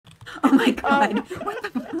Oh my god. What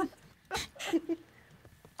the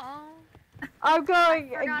Oh. I'm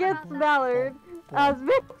going I forgot against about that. Mallard as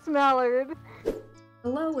Miss Mallard.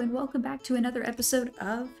 Hello and welcome back to another episode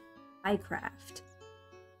of Piecraft.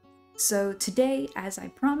 So today, as I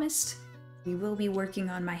promised, we will be working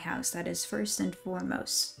on my house. That is first and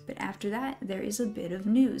foremost. But after that, there is a bit of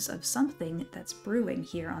news of something that's brewing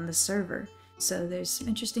here on the server. So there's some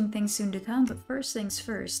interesting things soon to come, but first things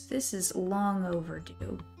first, this is long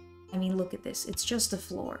overdue. I mean, look at this, it's just a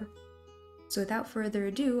floor. So without further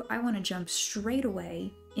ado, I want to jump straight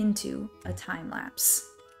away into a time-lapse.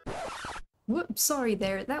 Whoops, sorry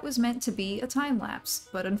there, that was meant to be a time-lapse,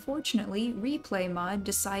 but unfortunately, Replay Mod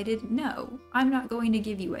decided no, I'm not going to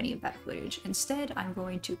give you any of that footage. Instead, I'm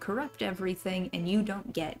going to corrupt everything and you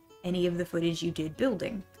don't get any of the footage you did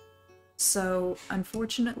building. So,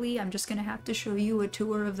 unfortunately, I'm just gonna have to show you a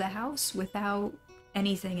tour of the house without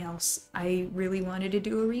anything else. I really wanted to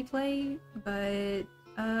do a replay, but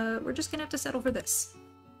we're just gonna have to settle for this.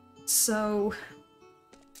 So,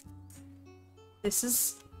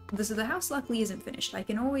 the house luckily isn't finished. I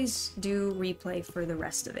can always do replay for the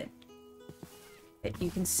rest of it. But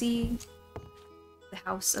you can see the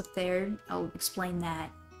house up there. I'll explain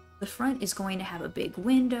that. The front is going to have a big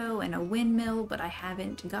window and a windmill, but I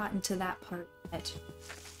haven't gotten to that part yet.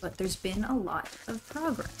 But there's been a lot of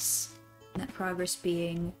progress. And that progress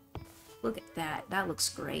being, look at that, that looks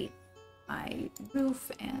great. My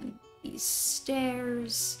roof and these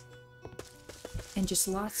stairs. And just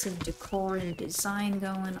lots of decor and design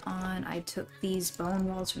going on. I took these bone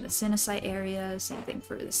walls from the Cinesite area, same thing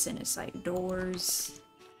for the Cinesite doors.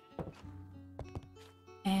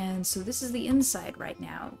 And so this is the inside right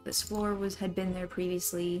now. This floor had been there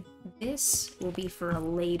previously. This will be for a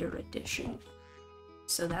later edition.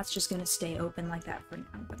 So that's just gonna stay open like that for now.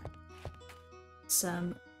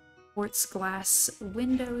 Some quartz glass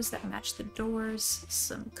windows that match the doors,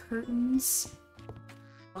 some curtains,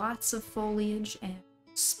 lots of foliage and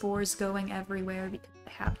spores going everywhere because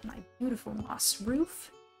I have my beautiful moss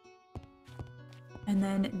roof. And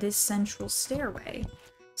then this central stairway.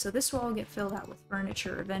 So this will all get filled out with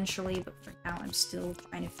furniture eventually, but for now I'm still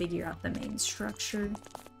trying to figure out the main structure.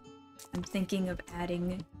 I'm thinking of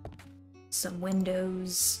adding some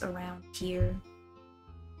windows around here.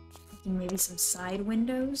 Maybe some side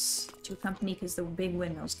windows to accompany, because the big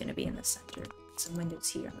windmill's going to be in the center. Some windows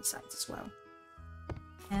here on the sides as well.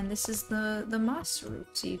 And this is the moss roof,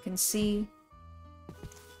 so you can see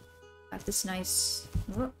got this nice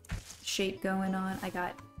shape going on. I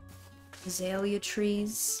got azalea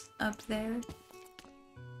trees up there.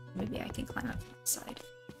 Maybe I can climb up the side.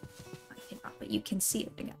 I cannot, but you can see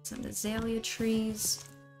it. I got some azalea trees.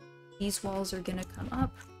 These walls are gonna come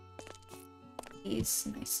up. These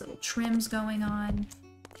nice little trims going on.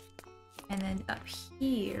 And then up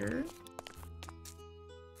here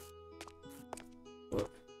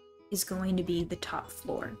is going to be the top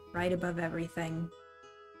floor, right above everything.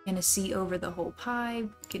 Gonna see over the whole pie.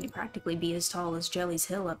 Can practically be as tall as Jelly's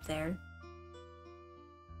Hill up there.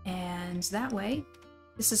 And that way,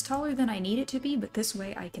 this is taller than I need it to be, but this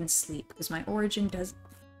way I can sleep, because my origin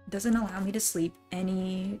doesn't allow me to sleep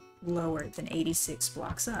any lower than 86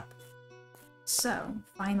 blocks up. So,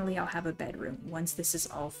 finally I'll have a bedroom once this is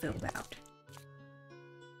all filled out.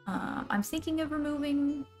 I'm thinking of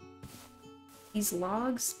removing these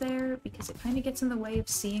logs there, because it kind of gets in the way of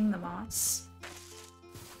seeing the moss.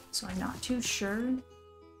 So I'm not too sure,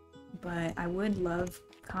 but I would love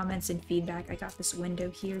comments and feedback. I got this window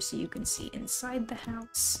here so you can see inside the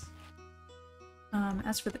house.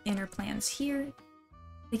 As for the inner plans here,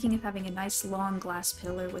 thinking of having a nice long glass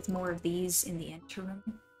pillar with more of these in the interim.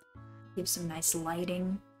 Give some nice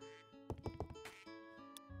lighting.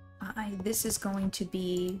 This is going to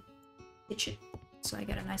be kitchen. So I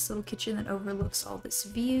got a nice little kitchen that overlooks all this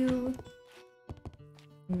view.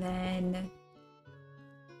 And then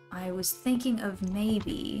I was thinking of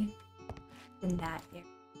maybe in that area,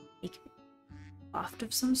 make a loft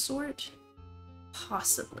of some sort.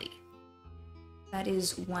 Possibly. That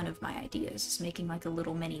is one of my ideas, is making like a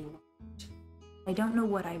little mini loft. I don't know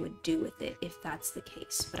what I would do with it if that's the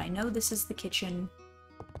case, but I know this is the kitchen.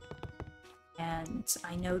 And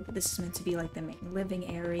I know that this is meant to be like the main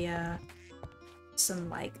living area. Some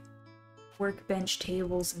like workbench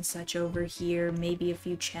tables and such over here, maybe a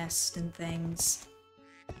few chests and things.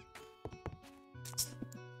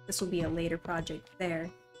 This will be a later project there.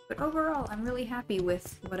 But overall, I'm really happy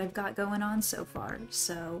with what I've got going on so far,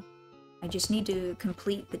 so I just need to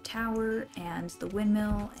complete the tower and the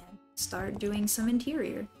windmill and start doing some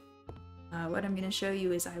interior. What I'm going to show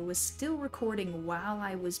you is I was still recording while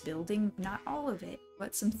I was building, not all of it,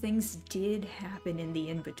 but some things did happen in the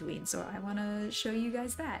in-between, so I want to show you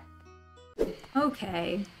guys that.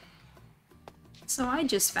 Okay. So I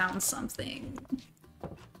just found something.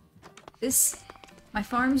 My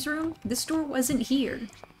farm's room, this door wasn't here.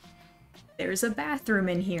 There's a bathroom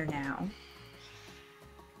in here now.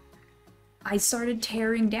 I started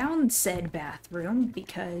tearing down said bathroom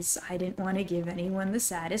because I didn't want to give anyone the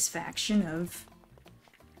satisfaction of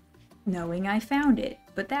knowing I found it.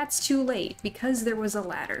 But that's too late because there was a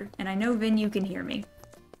ladder. And I know, Vin, you can hear me.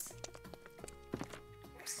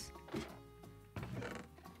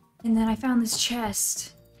 And then I found this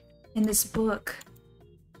chest and this book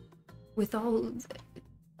with all...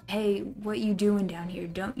 Hey, what you doing down here?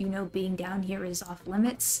 Don't you know being down here is off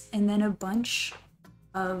limits? And then a bunch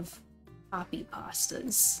of copy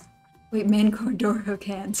pastas. Wait, Mancore door hook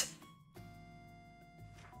hand.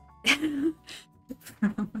 I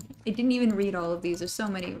didn't even read all of these. There's so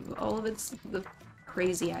many. All of it's the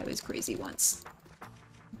crazy I was crazy once.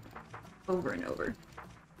 Over and over.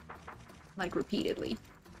 Like repeatedly.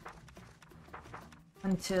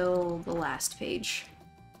 Until the last page.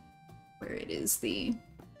 Where it is the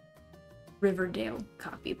Riverdale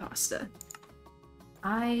copy pasta.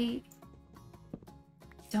 I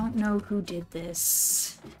don't know who did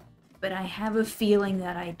this, but I have a feeling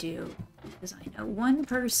that I do, because I know one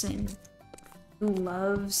person who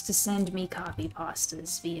loves to send me copy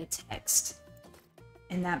pastas via text,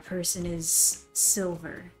 and that person is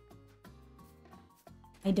Silver.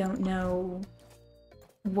 I don't know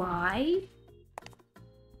why,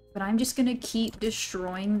 but I'm just gonna keep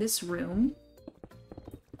destroying this room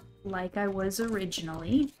like I was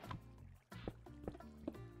originally.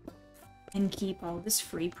 And keep all this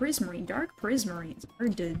free prismarine. Dark prismarine's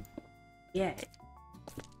hard to get.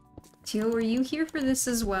 Teal, were you here for this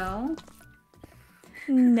as well?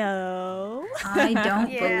 No. I don't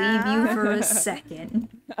believe you for a second.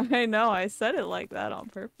 I know, I said it like that on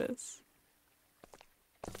purpose.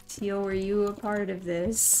 Teal, were you a part of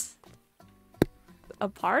this? A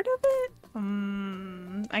part of it?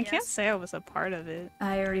 I can't say I was a part of it.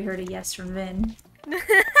 I already heard a yes from Vin.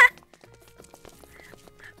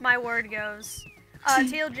 My word goes.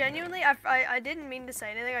 Teal, genuinely, I didn't mean to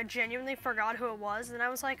say anything. I genuinely forgot who it was, and I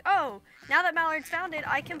was like, oh, now that Mallard's found it,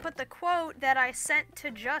 I can put the quote that I sent to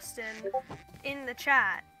Justin in the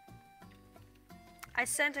chat. I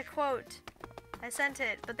sent a quote. I sent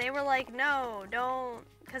it, but they were like, no, don't,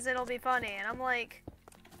 because it'll be funny. And I'm like,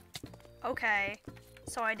 okay.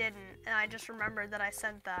 So I didn't, and I just remembered that I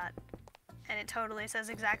sent that. And it totally says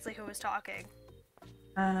exactly who was talking.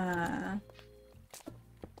 I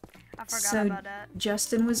forgot about that.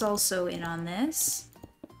 Justin was also in on this.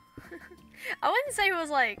 I wouldn't say he was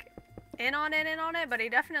like in on it, but he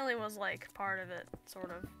definitely was like part of it,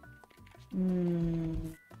 sort of.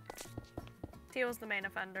 He was the main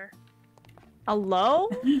offender. Hello?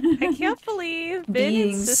 I can't believe Ben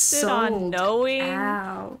insisted on knowing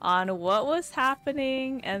on what was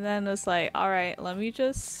happening, and then was like, alright, let me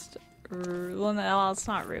just... Well, no, it's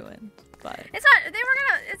not ruined, but... It's not, they were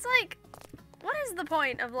gonna, it's like, what is the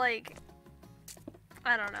point of like,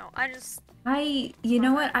 I don't know, you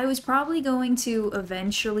know what, I was probably going to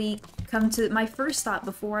eventually come to, my first thought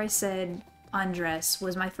before I said undress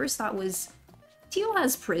was, Teal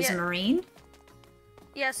has prismarine.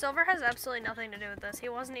 Yeah, Silver has absolutely nothing to do with this. He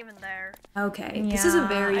wasn't even there. Okay, yeah, this is a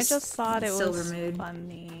very I just thought it Silver was mood.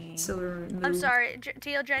 Funny. Silver mood. I'm sorry,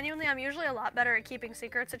 Teal, genuinely, I'm usually a lot better at keeping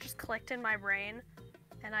secrets. It just clicked in my brain,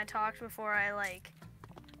 and I talked before I, like...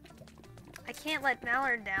 I can't let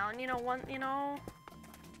Mallard down,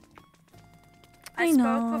 I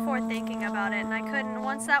spoke before thinking about it, and I couldn't,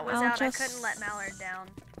 once that was out, I couldn't let Mallard down.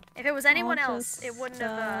 If it was anyone else, it wouldn't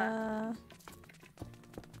have,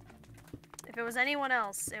 if it was anyone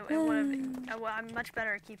else, it would have, I'm much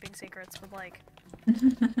better at keeping secrets with, like,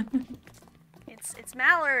 it's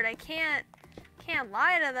Mallard, I can't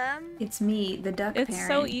lie to them. It's me, the duck parent. It's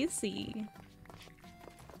so easy.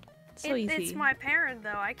 It's my parent,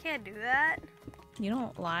 though, I can't do that. You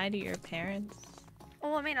don't lie to your parents.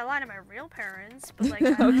 Well, I mean, I lie to my real parents, but like,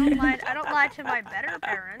 I don't lie to my better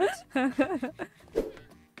parents.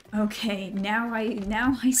 Okay, now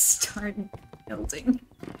I start building.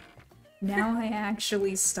 Now I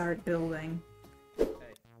actually start building. Why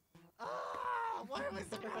am I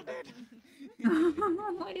surrounded?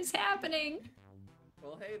 What is happening?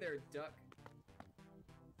 Well, hey there, duck.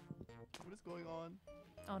 What is going on?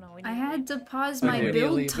 Oh no, I had to pause my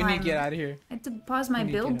build time. We need to get out of here. I had to pause my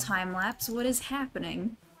build time lapse. What is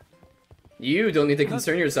happening? You don't need to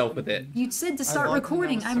concern yourself with it. You said to start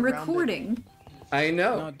recording. I'm recording. I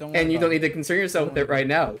know. No, don't worry And you about don't it. need to concern yourself with it right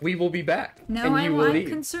now. We will be back. No, and you will I'm leave.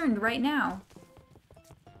 concerned right now.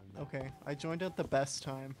 Okay, I joined at the best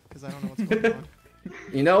time because I don't know what's going on.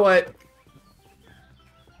 You know what?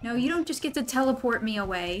 No, you don't just get to teleport me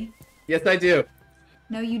away. Yes, I do.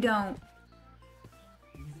 No, you don't.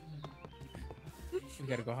 We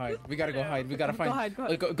gotta go hide. We gotta go hide. We gotta find. hide, go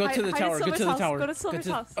hide. Go Hide- to the hide at tower. Go Silver's to the house. tower. Go to Silver's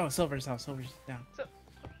house. Oh, Silver's house. Silver's down.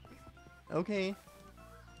 Okay.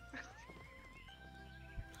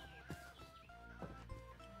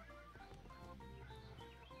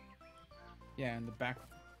 Yeah, in the back.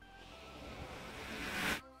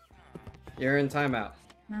 You're in timeout.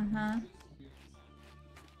 Uh-huh.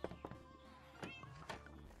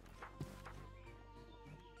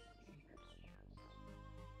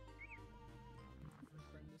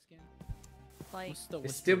 Like, What's the- You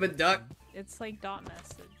what's the- stupid duck. it's like dot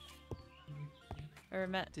message. Or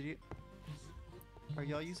met. Did you? Are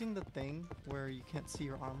y'all using the thing where you can't see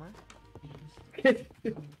your armor?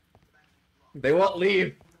 They won't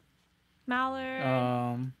leave.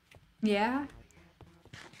 Mallard. Yeah?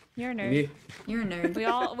 You're a nerd. Me- You're a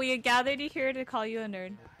nerd. We gathered you here to call you a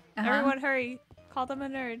nerd. Uh-huh. Everyone hurry. Call them a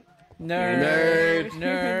nerd. Nerd. Nerd.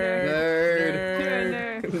 Nerd.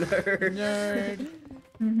 Nerd. Nerd. Nerd.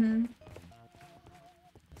 Mm-hmm.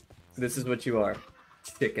 This is what you are.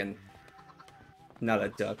 Chicken. Not a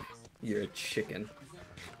duck. You're a chicken.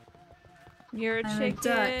 You're a I'm a duck.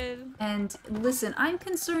 chicken. And listen, I'm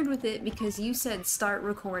concerned with it because you said start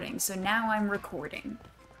recording, so now I'm recording.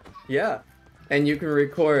 Yeah. And you can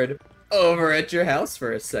record over at your house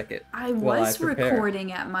for a second. I while was prepare.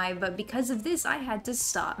 recording at but because of this, I had to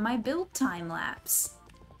stop my build time lapse.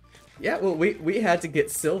 Yeah, well, we had to get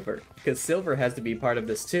Silver, because Silver has to be part of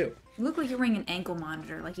this too. You look like you're wearing an ankle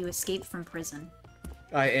monitor, like you escaped from prison.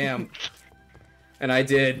 I am. And I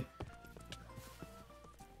did.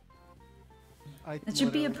 That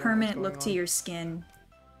should be a literally don't know what's permanent look going to on. your skin.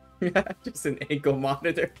 Just an ankle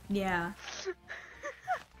monitor. Yeah.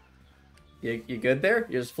 You good there?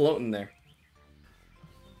 You're just floating there.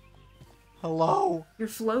 Hello. You're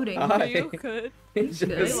floating. Hi. Are you good? He's Are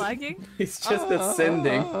you just, lagging? he's just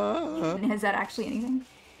ascending. Is that actually anything?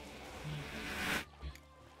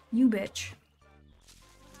 You bitch.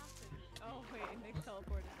 Oh wait, Nick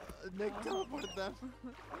teleported. Nick teleported them.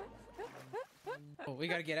 Oh, we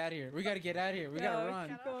gotta get out of here. We gotta get out of here. We gotta run.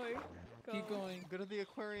 Keep going. Keep going. Go to the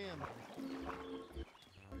aquarium.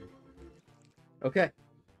 Okay.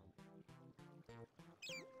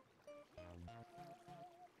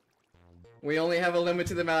 We only have a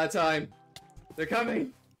limited amount of time. They're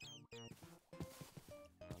coming.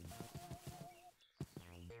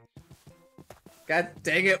 God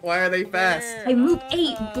dang it, why are they fast? I move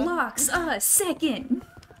 8 blocks a second.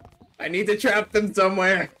 I need to trap them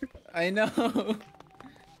somewhere. I know.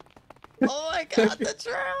 Oh my god, the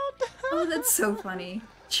drowned! Oh, that's so funny.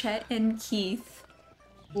 Chet and Keith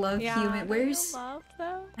love Yeah, human. Where's... love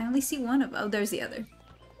though? I only see one of... Oh, there's the other.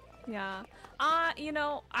 Yeah. You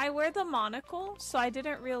know, I wear the monocle, so I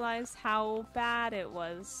didn't realize how bad it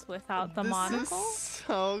was without the monocle. Is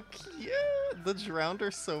so cute. The drowned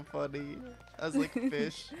are so funny. As like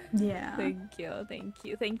fish. Yeah. Thank you, thank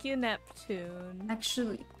you, thank you, Neptune.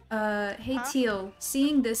 Actually, hey Teal,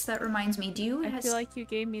 seeing this, that reminds me, do you I feel like you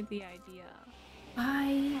gave me the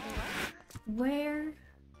idea. Where?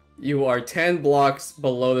 You are 10 blocks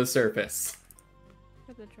below the surface.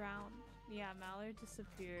 For the drown. Yeah, Mallard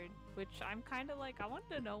disappeared, which I'm kind of like, I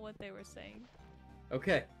wanted to know what they were saying.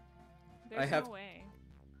 Okay, There's have- no way.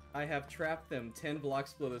 I have trapped them 10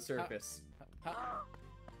 blocks below the surface. Oh,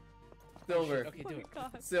 Silver, shit. Okay, do it.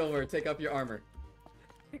 God. Silver, take up your armor.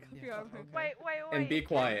 Pick up Yeah, your armor. okay. Wait. And be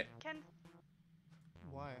quiet. Can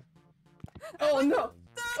Why? Oh no!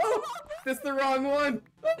 Oh! That's the wrong one!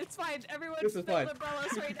 It's fine. Everyone This is build fine.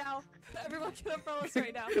 umbrellas right now. Everyone get umbrellas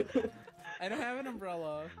right now. I don't have an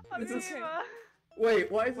umbrella. This is- Aviva.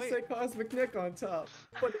 Wait, why does Wait. it say CosmicNic on top?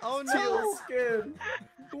 But Oh, it's no. teal skin!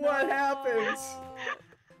 What happens?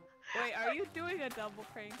 Wait, are you doing a double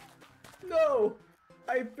prank? No!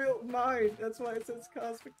 I built mine, that's why it says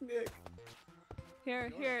CosmicNic.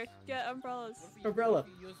 Here, get umbrellas. Umbrella.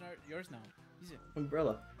 You use yours now. Use it.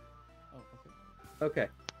 Umbrella. Oh, okay. Okay,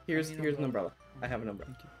 here's I need an an umbrella. umbrella. I have an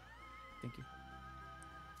umbrella. Thank you.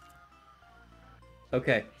 Thank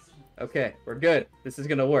you. Okay, we're good. This is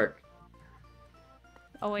gonna work.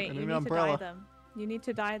 Oh wait, I you need need an to dye umbrella. them. You need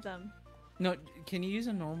to dye them. No, can you use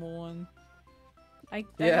a normal one? I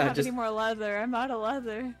Yeah, don't have just- any more leather. I'm out of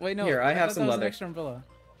leather. Wait, no. Here, I have thought some that was an leather. extra umbrella.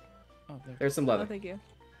 Oh, there. There's some Oh, leather. thank you.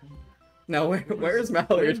 Now, where's Mallard?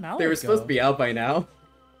 Where'd They were Mallard supposed go? to be out by now.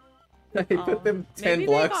 I put them 10 Maybe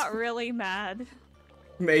blocks. they got really mad.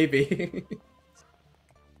 Maybe.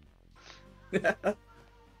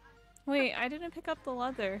 Wait, I didn't pick up the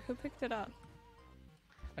leather. Who picked it up?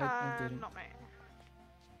 I didn't. Not me.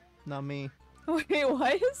 Not me. Wait,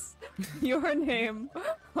 why is your name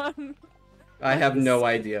on... I have no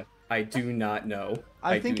idea. I do not know.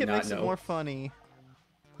 I think do it not makes know. it more funny.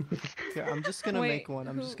 Okay, I'm just gonna Wait, make one.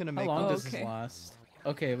 I'm just gonna How make long one. does this okay. last?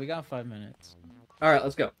 Okay, we got 5 minutes. All right,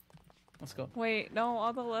 let's go. Let's go. Wait, no,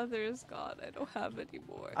 all the leather is gone. I don't have any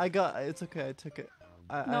more. I got. It's okay. I took it.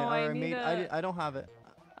 No, I already need made. a- I don't have it.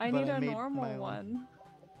 I but need I a made normal my own. one.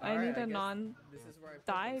 I Alright, need a guess non... This is where I put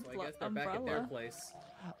dyed them, so I guess they're back at their umbrella. place.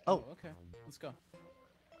 Oh, okay. Let's go.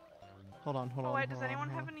 hold on. Hold Oh on. wait, hold does on, anyone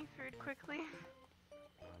hold have on. any food quickly?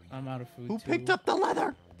 I'm out of food. Who too. picked up the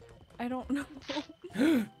leather? I don't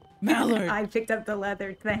know. Mallard? I picked up the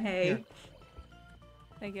leather, the hay. Here.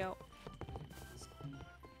 Thank you.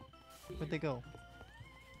 Where'd they go?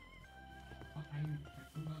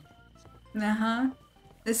 Uh-huh.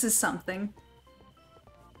 This is something.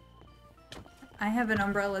 I have an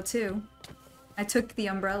umbrella too. I took the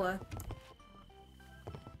umbrella.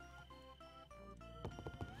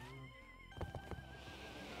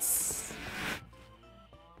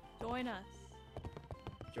 Join us.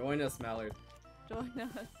 Join us, Mallard. Join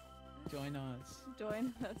us. Join us.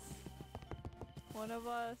 Join us. One of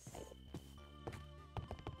us.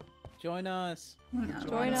 Join us. Hang on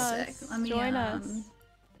Join one us. sec. Let me Join us.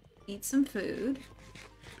 eat some food.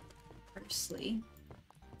 Firstly.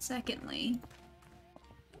 Secondly.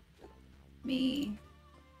 Me.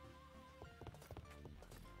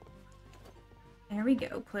 There we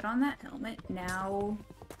go. Put on that helmet. Now.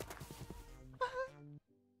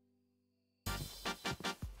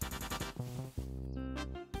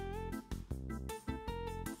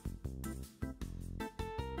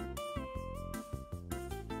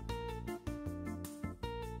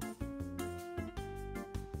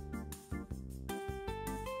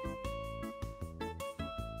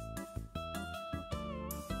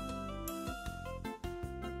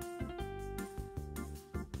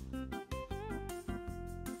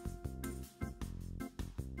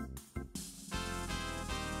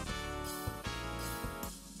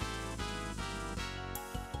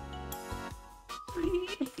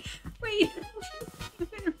 Wait.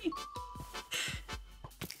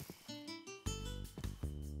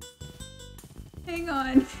 Hang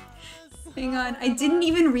on. Hang on. I didn't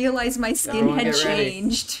even realize my skin Everyone had get ready.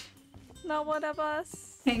 changed. Not one of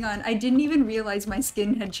us. Hang on. I didn't even realize my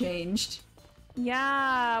skin had changed.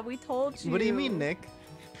 Yeah, we told you. What do you mean, Nick?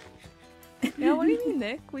 Yeah, what do you mean,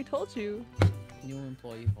 Nick? We told you. New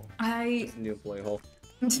employee hole. I New employee hole.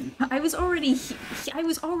 I was already I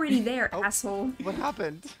was already there, Oh. asshole. What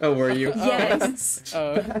happened? Oh, were you? Yes.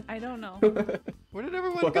 Oh, I don't know. Where did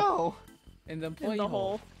everyone go? in the employee In the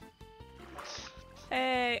hole.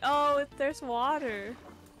 Hey, oh, there's water.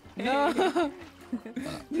 No.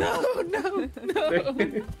 No, no, no,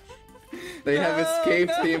 They have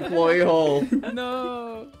escaped the employee hole.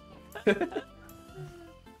 no.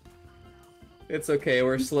 It's okay.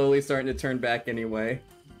 We're slowly starting to turn back anyway.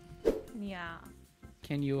 Yeah.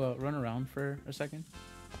 Can you run around for a second?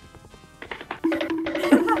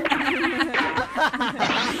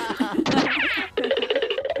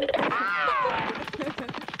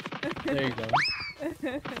 There you go.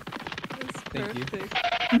 That's Thank you.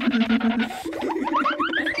 perfect.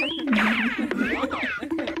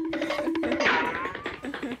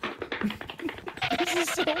 This is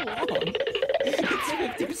so long. It's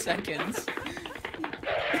 50 seconds.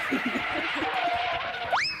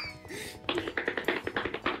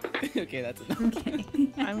 Okay, that's enough. Okay.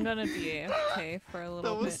 I'm gonna be okay for a That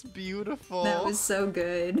little was bit. beautiful. That was so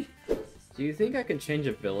good. Do you think I can change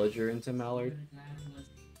a villager into Mallard?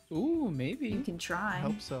 Ooh, You maybe. can I try.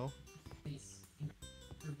 hope so.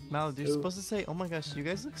 Mal, you're Ooh. supposed to say, "Oh my gosh, you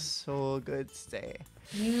guys look so good today."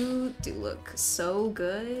 You do look so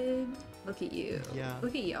good. Look at you. Yeah.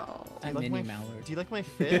 Look at y'all. I'm like mini my- Mallard. Do you like my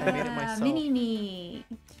fit? I made it Ah, myself. mini me.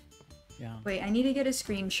 Yeah. Wait, I need to get a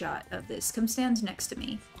screenshot of this. Come stand next to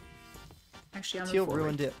me. Actually, I'll move Teal forward.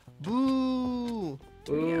 ruined it. Boo!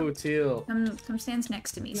 Ooh, teal. Come stand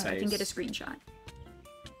next to me so I can get a Nice. screenshot.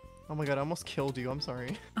 Oh my god, I almost killed you. I'm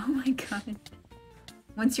sorry. Oh my god.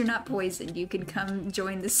 Once you're not poisoned, you can come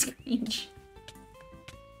join the screen.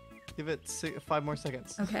 Give it 5 more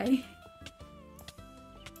seconds. Okay.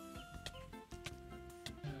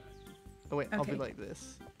 Oh wait, I'll be Okay. like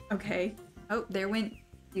this. Okay. Oh, there went.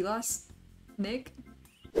 You lost Nick?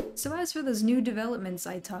 So as for those new developments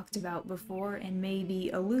I talked about before and maybe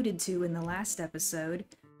alluded to in the last episode,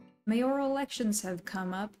 mayoral elections have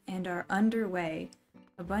come up and are underway.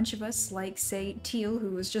 A bunch of us, like say Teal,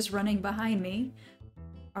 who was just running behind me,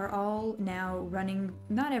 are all now running,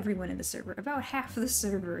 not everyone in the server, about half of the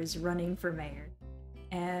server is running for mayor.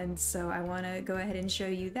 And so I want to go ahead and show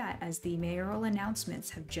you that, as the mayoral announcements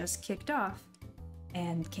have just kicked off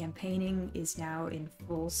and campaigning is now in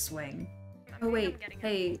full swing. Oh wait,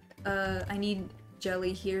 hey, I need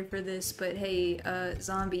Jelly here for this, but hey,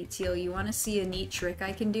 Zombie Teal, you want to see a neat trick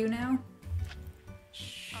I can do now?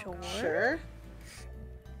 Sure.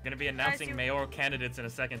 Gonna be announcing mayoral candidates in a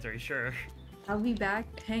second, are you sure? I'll be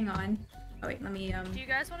back. Hang on. Oh wait, let me Do you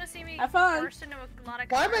guys want to see me Have fun. burst into a lot of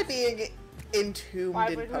Why colors? am I being entombed in Where are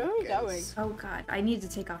we going? pumpkins? Oh god, I need to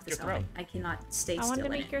take off this Your helmet. throne. I cannot stay I still wanted to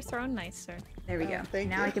in make it. your throne nicer. There we go. Thank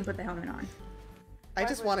Now you. I can put the helmet on. I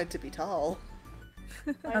just wanted to be tall.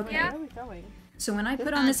 Okay. Yeah. Where are we going? So when I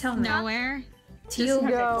put on this helmet, Nowhere. Teal,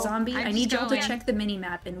 go. Zombie, I'm I need just y'all to going. check the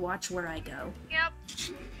mini-map and watch where I go. Yep.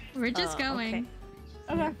 We're just going.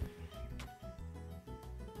 Okay.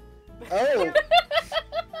 Oh,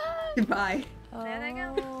 Goodbye. There they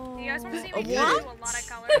go. You guys want to see me Okay. burst into a lot of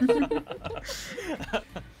colors?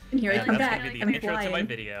 And here I Yeah, come that's back. gonna be the I'm intro to my flying.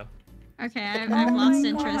 video. Okay, I've lost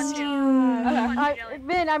interest.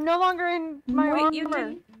 Vin, I'm no longer in my Wait, you armor.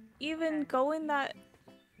 didn't even go in that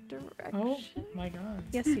direction? Oh my god.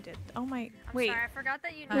 Yes, you did. Oh my. I'm Wait. sorry, I forgot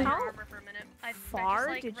that you How need your armor for a minute. I far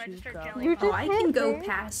just, did you registered go? Jelly You Ball. Oh, I can go me.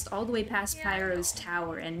 past, all the way past Yeah, I Pyro's know.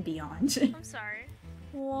 tower and beyond. I'm sorry.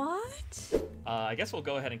 What? I guess we'll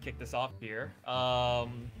go ahead and kick this off here.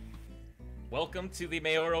 Welcome to the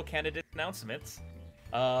mayoral candidate announcements.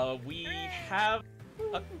 We have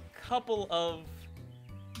a couple of,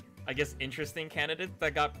 I guess, interesting candidates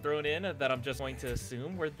that got thrown in that I'm just going to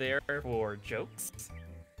assume were there for jokes.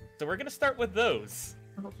 So we're gonna start with those.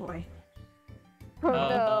 Oh boy. Oh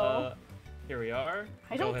no. Here we are.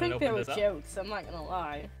 I Go don't ahead and think there open were this up. jokes, I'm not gonna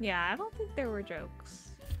lie. Yeah, I don't think there were jokes.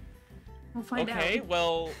 We'll find out. Okay,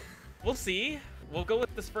 well, we'll see. We'll go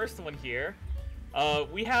with this first one here.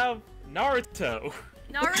 We have Naruto.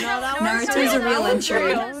 Naruto, Naruto's a real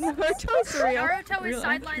entry. Naruto's real. Naruto is Real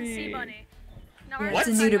sideline entry. Sea Bunny. What? It's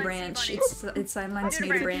a Naruto's new to sideline branch. Sea Bunny. It's Sideline's New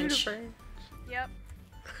new to to branch. branch. Yep.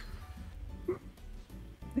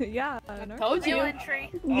 Yeah. Told Real you. entry.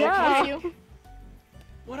 Yeah. Told you.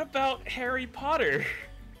 What about Harry Potter?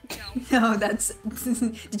 No, that's.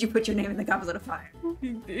 Did you put your name in the Goblet of Fire?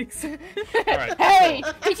 Alright. Hey!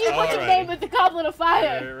 Did you put your Alrighty. name with the Goblet of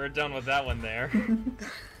Fire? We're done with that one there.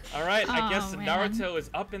 Alright, I guess Oh, man. Naruto is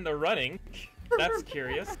up in the running. That's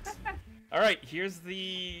curious. Alright,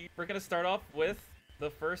 we're gonna start off with the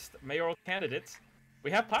first mayoral candidate.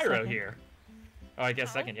 We have Pyro Second. here. Oh, I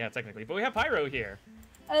guess second, yeah, technically. But we have Pyro here.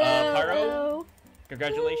 Hello. Pyro,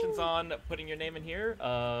 congratulations on putting your name in here,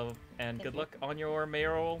 and good luck on your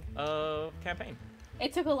mayoral campaign.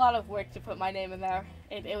 It took a lot of work to put my name in there.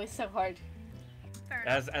 It was so hard. Fair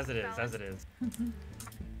enough. As it is, as it is.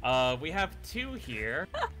 We have two here,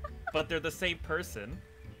 but they're the same person.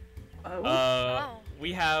 Oh.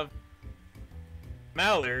 We have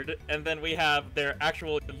Mallard, and then we have their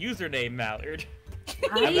actual username Mallard.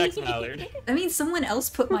 I'm ex Mallard. I mean, someone else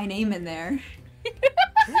put my name in there.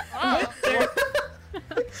 Oh.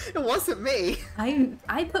 it wasn't me.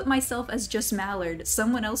 I put myself as just Mallard.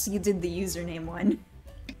 Someone else you did the username one.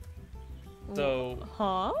 So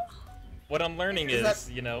Huh? what I'm learning Is is,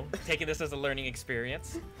 that- you know, taking this as a learning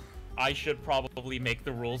experience, I should probably make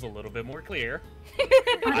the rules a little bit more clear.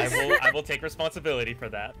 I will take responsibility for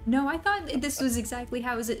that. No, I thought this was exactly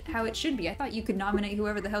how it should be. I thought you could nominate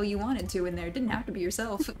whoever the hell you wanted to in there. It didn't have to be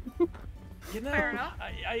yourself. You know, Fair enough.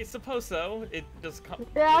 I suppose so. It just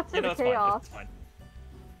Yeah, it's you know, the it's chaos. fine.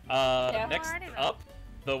 It's fine. Yeah. Next Alrighty then. up,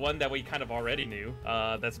 the one that we kind of already knew,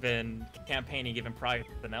 that's been campaigning even prior to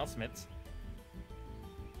the announcements.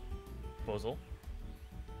 Proposal.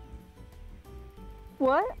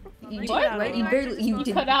 What? You, What? What? You barely. You You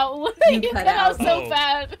did. cut out. You You cut cut out out. so Oh.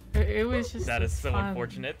 bad. It was just. That is so fun.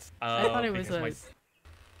 unfortunate. I thought it was because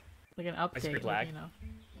like an screen update, lag. you know.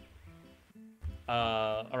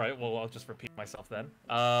 Alright, well, I'll just repeat myself then.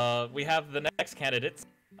 We have the next candidates,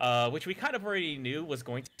 which we kind of already knew was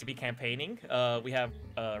going to be campaigning. We have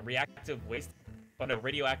radioactive waste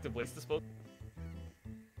disposal.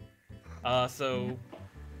 So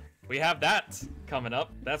we have that coming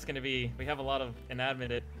up. That's gonna be, we have a lot of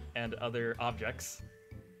inanimate and other objects.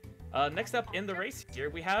 Next up in the race here,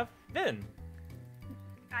 we have Vin.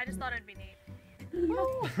 I just thought it'd be neat.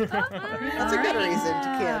 That's a good reason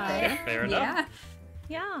to campaign. Fair enough. Yeah.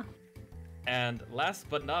 Yeah. And last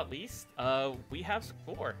but not least, we have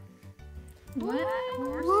Score.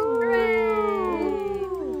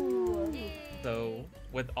 So,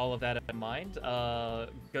 with all of that in mind,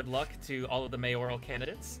 good luck to all of the mayoral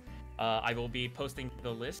candidates. I will be posting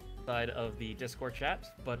the list side of the Discord chat,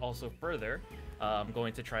 but also further, I'm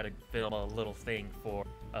going to try to film a little thing for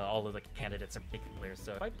all of the candidates in particular.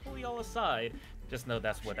 So if I pull y'all aside, just know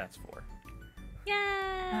that's what that's for. Yay!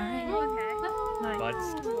 Okay. But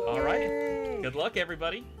all right, good luck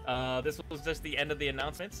everybody. This was just the end of the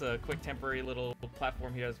announcements. A quick temporary little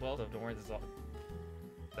platform here as well. So don't worry, this is all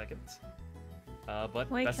seconds. But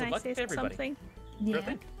Wait, best can of I luck say to everybody. something? Yeah. Sure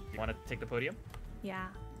thing. You want to take the podium? Yeah.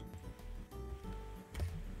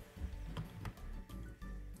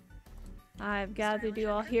 I've gathered you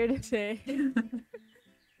all here today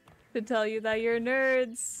to tell you that you're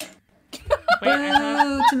nerds.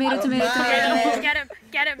 Boo! Tomato, tomato, tomato. Get him!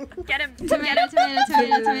 Get him! Get him! Tomato, Get him! tomato,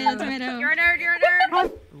 tomato, tomato, tomato. You're a nerd! You're a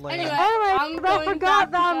nerd! Anyway, I I'm going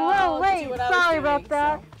forgot back that I'm a little to late. what I was Sorry doing, about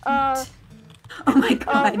that. so. Oh my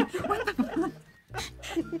god. What the fuck?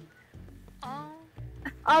 Oh.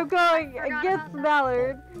 I'm going forgot against about that.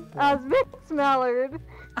 Mallard as Mixed Mallard.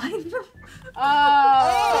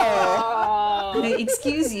 Oh.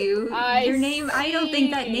 Excuse you. Your name, I don't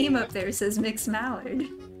think that name up there says Mixed Mallard.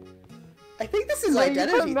 I think this is No, you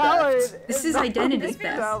identity put Mallard. theft. This is identity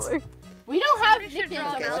theft. Mallard. We don't have Somebody should nicknames draw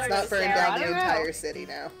of Okay, Mallard. let's Mallard, not burn Sarah. down I the don't know. entire city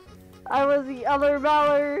now. I was the other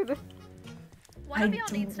Mallard. One of y'all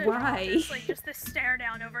needs to draw why? just this stare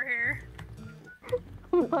down over here.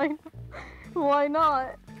 Why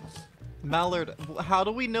not? Mallard, how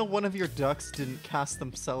do we know one of your ducks didn't cast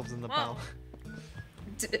themselves in the Whoa.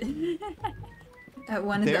 ballot? At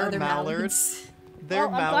one of the They're other Mallard. Mallards. They're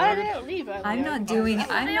Well, I'm glad I Mallard. didn't leave earlier. I'm not doing. They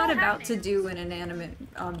I'm all not have about to names. do an inanimate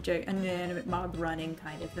object, an inanimate mob running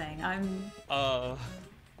kind of thing. I'm.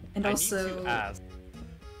 And I also. need to ask,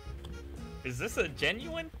 is this a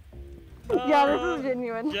genuine? Yeah, this is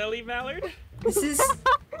genuine. Jelly Mallard? This is.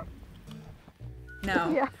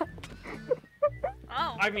 No. Yeah.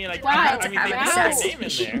 Oh. I mean, Wow. I mean, Have they an put your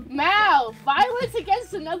assassination. name in there. Mal, violence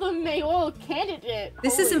against another mayoral candidate.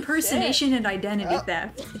 This is Holy impersonation and identity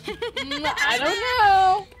theft. shit. I don't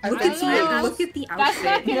know. Look I at don't know. the look at the That's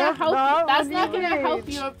not outfit. gonna Yeah, help. no, That's we not need gonna help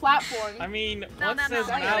rage. your platform. I mean, No, one no, says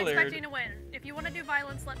no. I'm not expecting Mallard. to win. If you want to do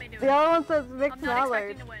violence, let me do it. The other one says I'm Mixed not Mallard.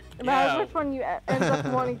 expecting to win. It matters Yeah. which one you end up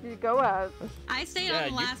wanting to go as. I stayed Yeah, on the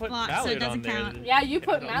you last put block, so Mallard it doesn't on there. count. Yeah, you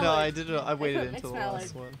put Mallard. No, I didn't. I waited Mixed until the Mallard.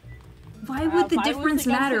 last one. Why would the violence difference against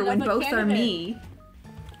matter when another both are candidate. me?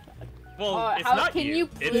 Well, it's how not can you. you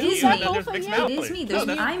It's prove It is you, me. and then there's both Mixed of you? It Mallard. is me. No, There's,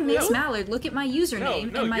 that's I'm you. Mixed Mallard. Look at my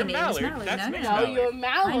username, No, and my you're name Mallard. is Mallard. That's No, Mixed no, No, no. Mallard. you're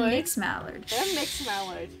Mallard. I'm Mixed Mallard. They're Mixed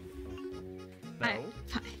Mallard. No.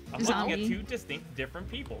 I'm looking at Zombie. two distinct,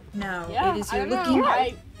 different people. No, Yeah, it is I you're don't looking know.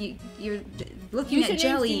 at you're looking Usernames at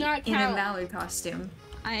Jelly do not in a count. Mallard costume.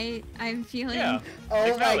 I'm feeling. Yeah. Oh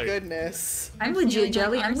Mixed my Mallard. goodness. I'm feeling legit like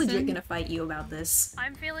Jelly. I'm legit arson. gonna fight you about this.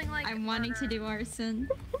 I'm feeling like I'm wanting to murder. do arson.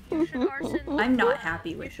 You should arson. I'm not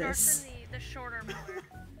happy You with should this. arson the shorter Mallard.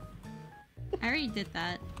 I already did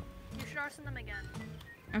that. You should arson them again.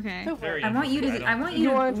 Okay. Very I want you interesting. to. I want you You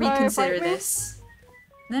to wanna try and reconsider fight me? this.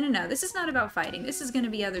 No. This is not about fighting. This is gonna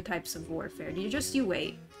be other types of warfare. You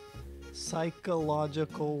wait.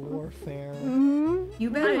 Psychological warfare. Mm-hmm. You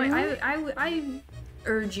better. Wait. I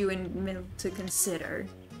urge you to consider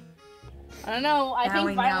I don't know. I think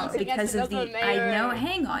bowing violence out because against of another the. I know.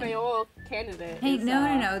 Hang on. mayoral candidate. Hey, is,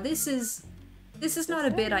 no. This is not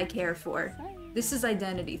a bit I care for. This is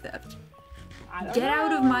identity theft. I don't Get know.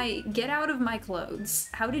 out of my clothes.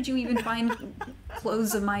 How did you even find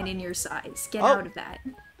clothes of mine in your size? Get Oh. out of that.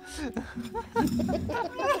 They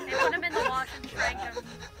put them in the wash and shrank them.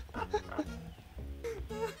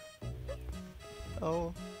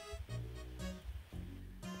 Oh.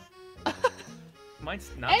 Mine's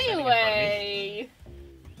not standing in front of me. Anyway,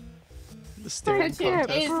 The staring tension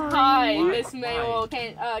is contest. high in Why? this mayoral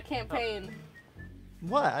campaign.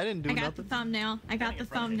 What? I didn't do I got nothing. the thumbnail. I got the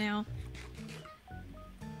thumbnail.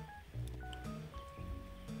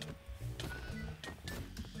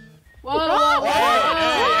 Whoa, whoa, whoa!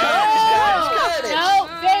 No,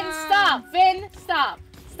 Vin, stop! Vin, stop!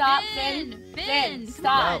 Stop, Vin! Vin,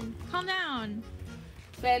 stop! come on, calm down.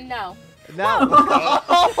 Vin, no. No.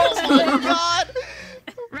 Oh my god!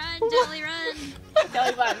 Run, Jelly, run.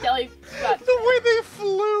 Jelly butt, jelly butt. The way they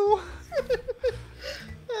flew!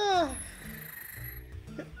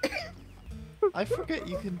 I forget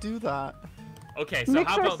you can do that. Okay, so Mix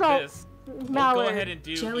how about yourself, this? We'll go Mallard. ahead and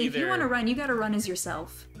do Jelly, either. if you want to run, you gotta run as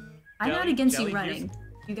yourself. I'm not Jelly, against Jelly, you running.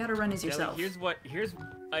 You gotta run as Jelly, yourself. here's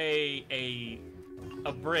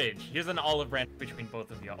a bridge. Here's an olive branch between both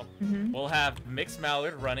of y'all. Mhm. We'll have Mixed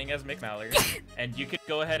Mallard running as Mixed Mallard, and you could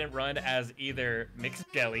go ahead and run as either Mixed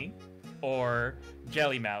Jelly or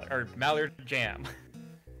Jelly Mallard or Mallard Jam.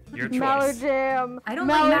 Your choice. Mallard jam. I don't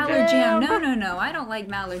like Mallard jam. No, I don't like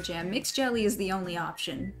Mallard jam. Mixed jelly is the only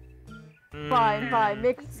option. Fine.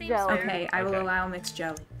 Mixed jelly. Okay, I will allow mixed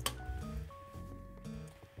jelly.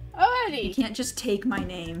 Alrighty. You can't just take my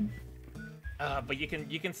name. But you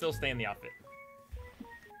can still stay in the outfit.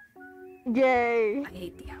 Yay. I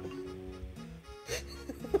hate the outfit.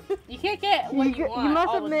 You can't get what you want. You must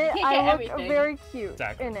all admit, you can't get I look everything. very cute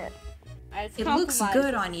Exactly. in it. It's It looks compromise.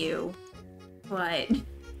 good on you, but...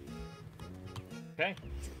 Okay.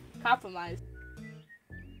 Compromise.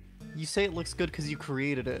 You say it looks good because you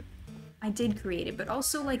created it. I did create it, but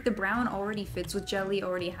also, like, the brown already fits with jelly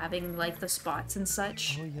already having, like, the spots and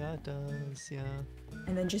such. Oh yeah, it does, yeah.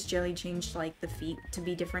 And then just jelly changed, like, the feet to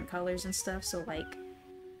be different colors and stuff, so, like...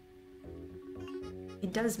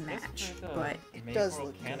 It does match, but... It does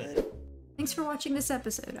look good. Thanks for watching this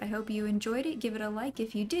episode. I hope you enjoyed it. Give it a like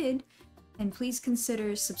if you did. And please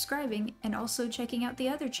consider subscribing and also checking out the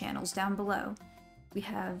other channels down below. We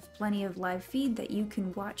have plenty of live feed that you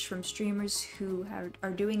can watch from streamers who are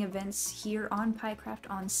doing events here on Piecraft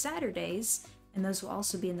on Saturdays, and those will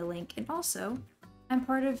also be in the link. And also, I'm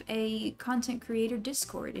part of a content creator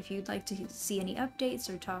Discord. If you'd like to see any updates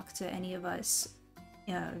or talk to any of us,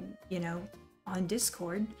 you know, on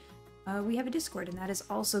Discord, we have a Discord, and that is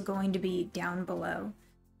also going to be down below.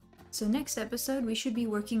 So next episode, we should be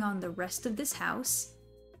working on the rest of this house,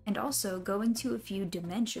 and also going to a few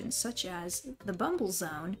dimensions, such as the Bumble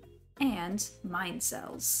Zone and Mind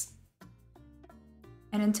Cells.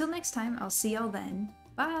 And until next time, I'll see y'all then.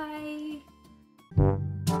 Bye!